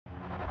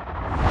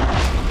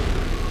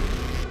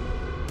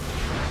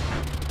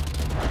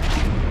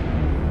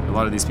A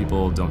lot of these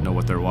people don't know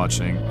what they're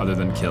watching other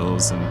than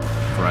kills and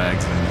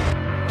frags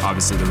and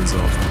obviously the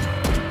result.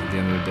 At the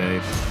end of the day,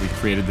 we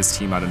created this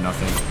team out of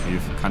nothing.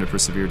 We've kind of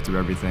persevered through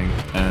everything,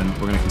 and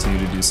we're going to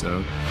continue to do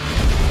so.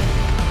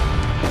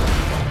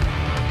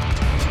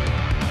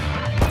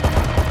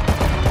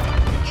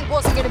 It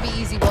wasn't going to be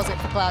easy, was it,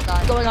 for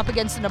Cloud9? Going up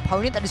against an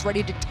opponent that is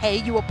ready to tear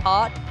you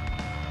apart?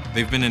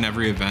 They've been in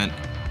every event.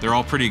 They're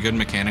all pretty good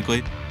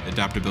mechanically.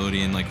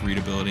 Adaptability and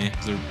readability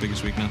is their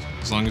biggest weakness.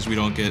 As long as we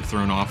don't get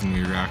thrown off and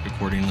we react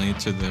accordingly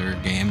to their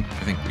game,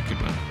 I think we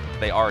could win.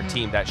 They are a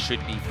team that should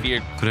be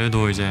feared.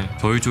 그래도 이제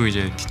저희 쪽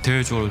이제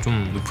디테일적으로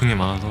좀 높은 게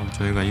많아서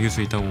저희가 이길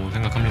수 있다고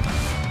생각합니다.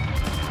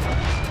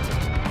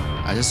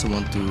 I just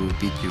want to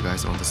beat you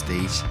guys on the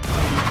stage.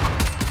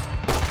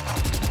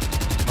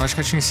 Eu acho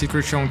que a Team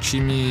Secret é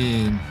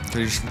time que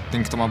a gente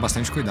tem que tomar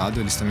bastante cuidado.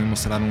 Eles também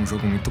mostraram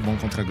jogo muito bom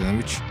contra a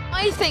Gambit.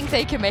 I think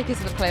they can make it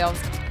to the playoffs.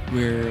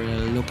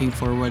 We're looking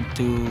forward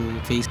to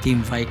face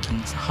Team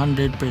Vikings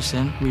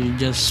 100%. We're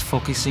just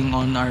focusing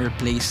on our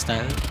play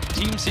style.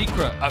 Team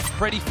Secret are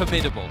pretty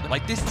formidable.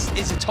 This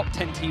is a top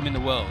 10 team in the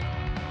world.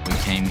 We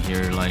came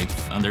here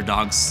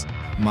underdogs.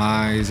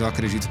 Mas eu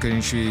acredito que a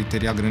gente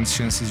teria grandes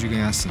chances de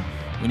ganhar sim.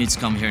 We need to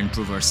come here and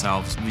prove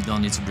ourselves. We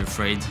don't need to be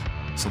afraid.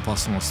 Só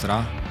posso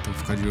mostrar, então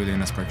ficar de olho aí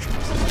nas partidas.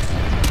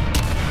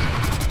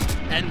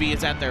 Envy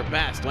is at their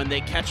best. When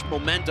they catch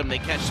momentum, they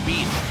catch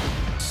speed.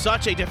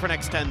 Such a different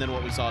X10 than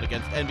what we saw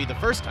against Envy the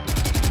first time.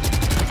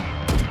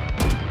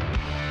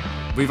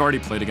 We've already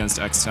played against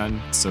X10,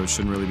 so it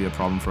shouldn't really be a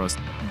problem for us.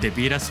 They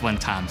beat us one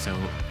time, so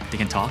they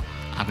can talk.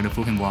 I'm going to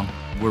prove him wrong.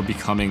 We're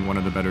becoming one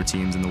of the better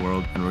teams in the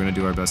world, and we're going to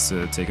do our best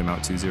to take them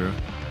out 2-0.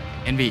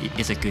 Envy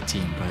is a good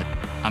team, but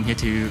I'm here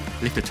to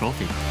lift the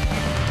trophy.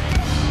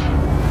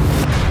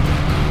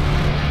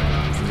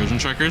 Vision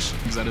checkers?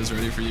 Is that as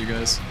ready for you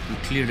guys? We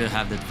clearly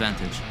have the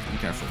advantage. Be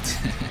careful.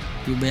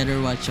 You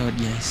better watch out,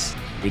 guys.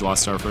 We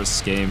lost our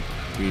first game.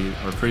 We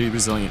are a pretty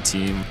resilient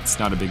team. It's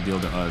not a big deal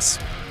to us.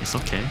 It's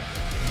okay.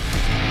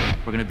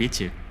 We're gonna beat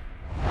you.